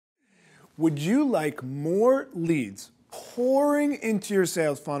Would you like more leads pouring into your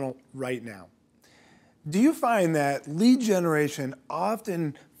sales funnel right now? Do you find that lead generation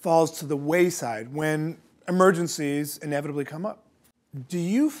often falls to the wayside when emergencies inevitably come up? Do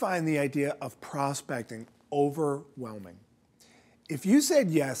you find the idea of prospecting overwhelming? If you said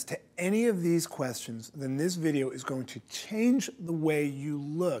yes to any of these questions, then this video is going to change the way you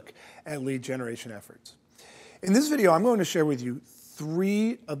look at lead generation efforts. In this video, I'm going to share with you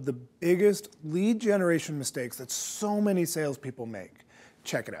 3 of the biggest lead generation mistakes that so many salespeople make.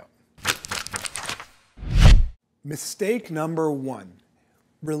 Check it out. Mistake number 1,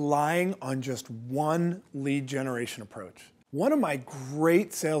 relying on just one lead generation approach. One of my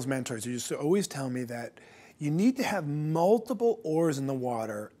great sales mentors used to always tell me that you need to have multiple oars in the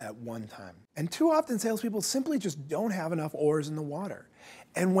water at one time. And too often salespeople simply just don't have enough oars in the water.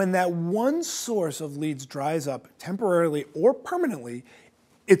 And when that one source of leads dries up temporarily or permanently,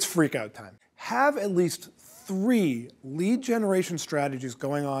 it's freak out time. Have at least 3 lead generation strategies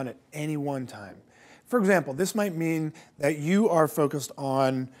going on at any one time. For example, this might mean that you are focused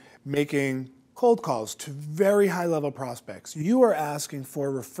on making cold calls to very high-level prospects. You are asking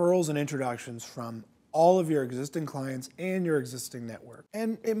for referrals and introductions from all of your existing clients and your existing network.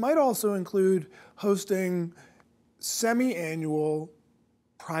 And it might also include hosting semi-annual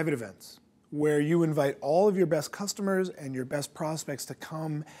private events where you invite all of your best customers and your best prospects to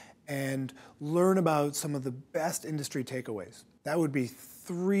come and learn about some of the best industry takeaways. That would be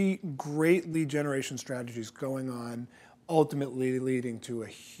 3 great lead generation strategies going on, ultimately leading to a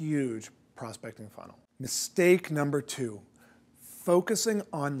huge prospecting funnel. Mistake number 2, focusing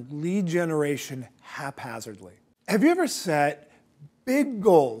on lead generation haphazardly. Have you ever set big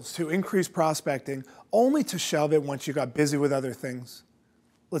goals to increase prospecting only to shelve it once you got busy with other things?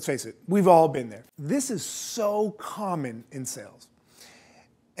 Let's face it, we've all been there. This is so common in sales.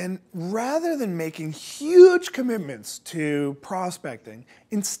 And rather than making huge commitments to prospecting,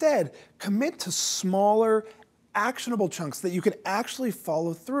 instead commit to smaller, actionable chunks that you can actually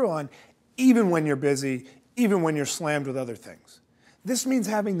follow through on even when you're busy, even when you're slammed with other things. This means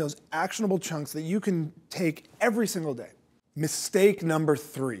having those actionable chunks that you can take every single day. Mistake number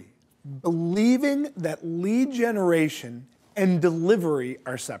 3, believing that lead generation and delivery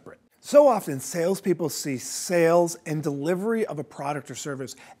are separate. So often, salespeople see sales and delivery of a product or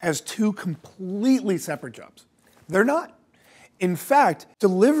service as 2 completely separate jobs. They're not. In fact,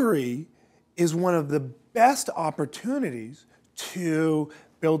 delivery is one of the best opportunities to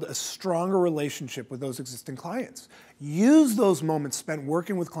build a stronger relationship with those existing clients. Use those moments spent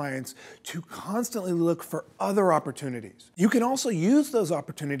working with clients to constantly look for other opportunities. You can also use those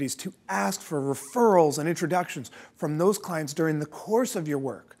opportunities to ask for referrals and introductions from those clients during the course of your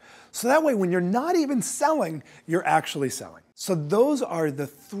work. So that way, when you're not even selling, you're actually selling. So those are the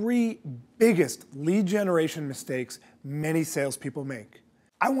 3 biggest lead generation mistakes many salespeople make.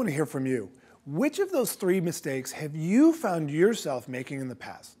 I want to hear from you. Which of those 3 mistakes have you found yourself making in the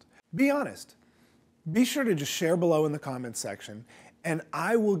past? Be honest. Be sure to just share below in the comments section, and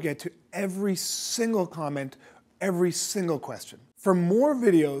I will get to every single comment, every single question. For more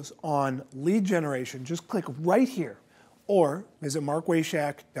videos on lead generation, just click right here, or visit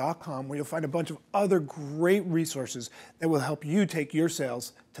markwayshak.com, where you'll find a bunch of other great resources that will help you take your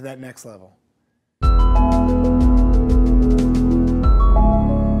sales to that next level.